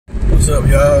up,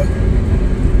 y'all?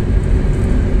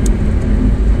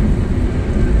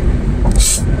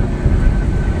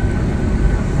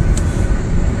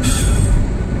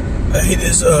 Hey,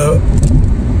 this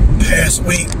past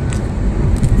week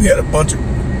we had a bunch of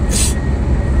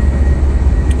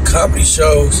comedy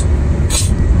shows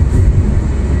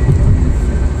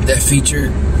that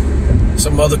featured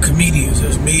some other comedians.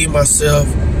 There's me, myself,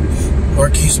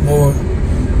 Marquise Moore,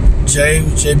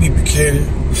 James J.B. Buchanan,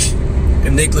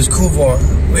 and Nicholas Kuvar.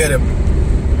 We had a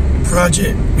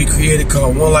project we created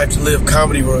called 1LIFE2LIVE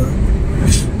Comedy Run.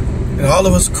 And all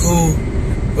of us cool,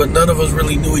 but none of us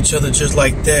really knew each other just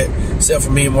like that, except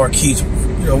for me and Marquise.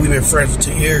 You know, we've been friends for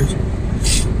 2 years.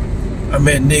 I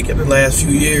met Nick in the last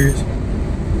few years.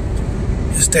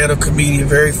 He's a stand-up comedian,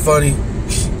 very funny.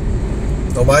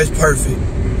 Nobody's perfect,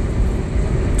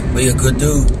 but he's a good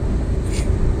dude.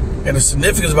 And the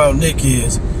significance about Nick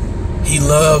is he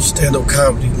loves stand-up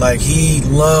comedy. Like, he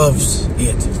loves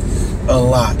it a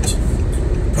lot.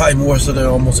 Probably more so than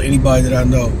almost anybody that I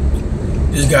know.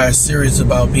 This guy is serious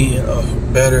about being a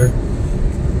better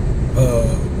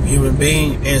human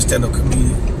being and stand-up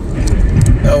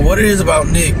comedian. Now, what it is about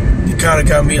Nick that kind of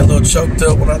got me a little choked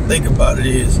up when I think about it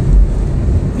is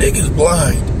Nick is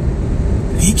blind.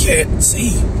 He can't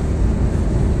see.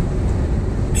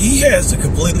 He has to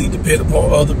completely depend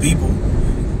upon other people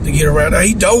to get around. Now,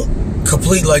 he don't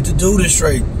completely, like, the dude is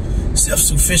straight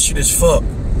self-sufficient as fuck.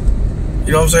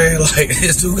 You know what I'm saying? Like,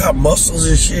 this dude got muscles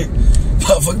and shit.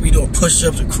 Motherfucker be doing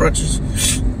push-ups and crunches.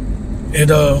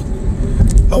 And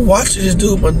I'm watching this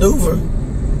dude maneuver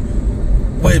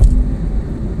with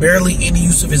barely any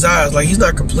use of his eyes. Like, he's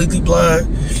not completely blind,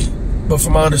 but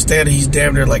from my understanding, he's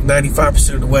damn near like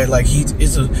 95% of the way. Like,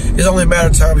 it's only a matter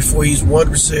of time before he's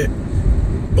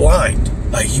 1% blind.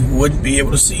 Like, he wouldn't be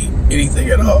able to see anything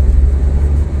at all.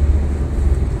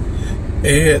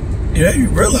 And you know, you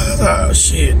realize how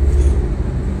shit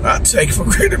I take for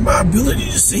granted my ability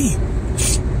to see.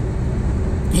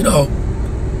 You know,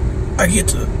 I get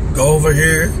to go over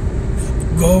here,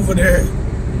 go over there,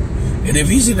 and if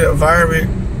he's in an environment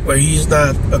where he's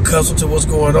not accustomed to what's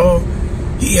going on,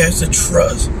 he has to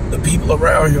trust the people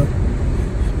around him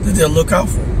that they'll look out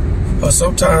for him. Or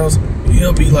sometimes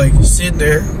he'll be like sitting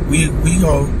there, we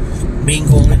gonna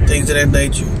mingle and things of that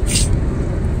nature.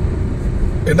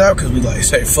 And now, because we like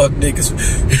say fuck Nick,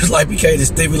 it's like we can't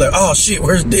just think, we like, oh shit,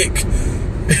 where's Nick?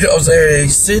 You know what I'm saying?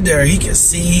 He's sitting there, he can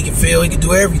see, he can feel, he can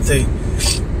do everything.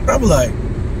 I'm like,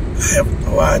 I have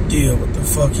no idea what the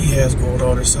fuck he has going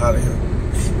on inside of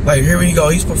him. Like, here we go,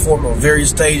 he's performing on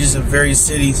various stages in various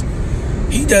cities.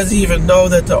 He doesn't even know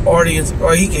that the audience,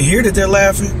 or he can hear that they're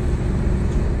laughing,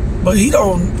 but he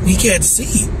can't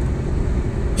see.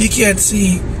 He can't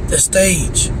see the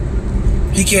stage.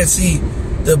 He can't see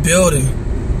the building.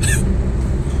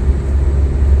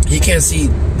 He can't see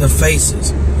the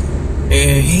faces.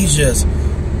 And he's just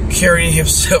carrying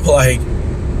himself like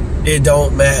it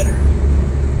don't matter.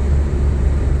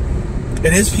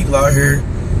 And there's people out here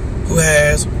who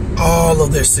has all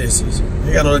of their senses.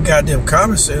 They got no goddamn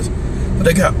common sense, but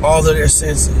they got all of their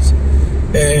senses.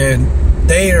 And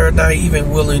they are not even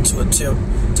willing to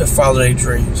attempt to follow their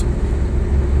dreams.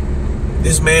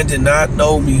 This man did not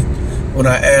know me when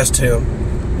I asked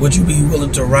him, would you be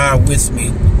willing to ride with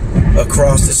me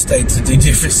across the state to the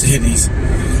different cities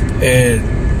and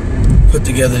put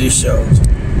together these shows?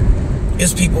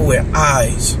 It's people with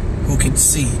eyes who can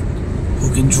see,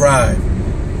 who can drive,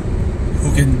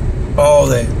 who can all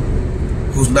that,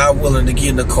 who's not willing to get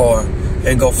in the car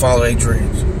and go follow their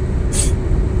dreams.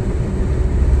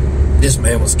 This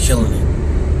man was killing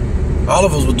it. All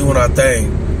of us were doing our thing. You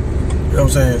know what I'm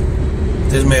saying?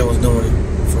 This man was doing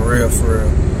it for real, for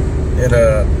real. And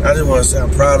I just want to say I'm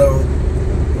proud of him.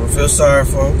 I don't feel sorry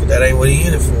for him, but that ain't what he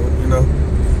in it for, you know.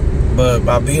 But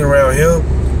by being around him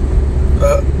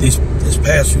this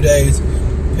past few days,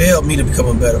 it helped me to become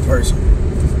a better person.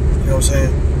 You know what I'm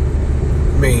saying?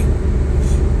 I mean,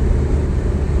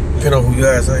 depending on who you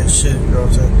guys ain't shit, you know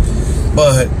what I'm saying?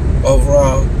 But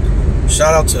overall,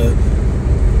 shout out to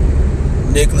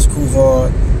Nicholas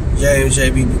Kuvar, James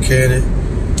J.B. Buchanan,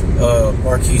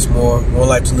 Marquise Moore,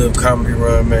 1LIFE2LIVE Comedy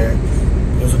Run, man.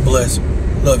 It was a blessing.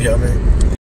 Love y'all, man.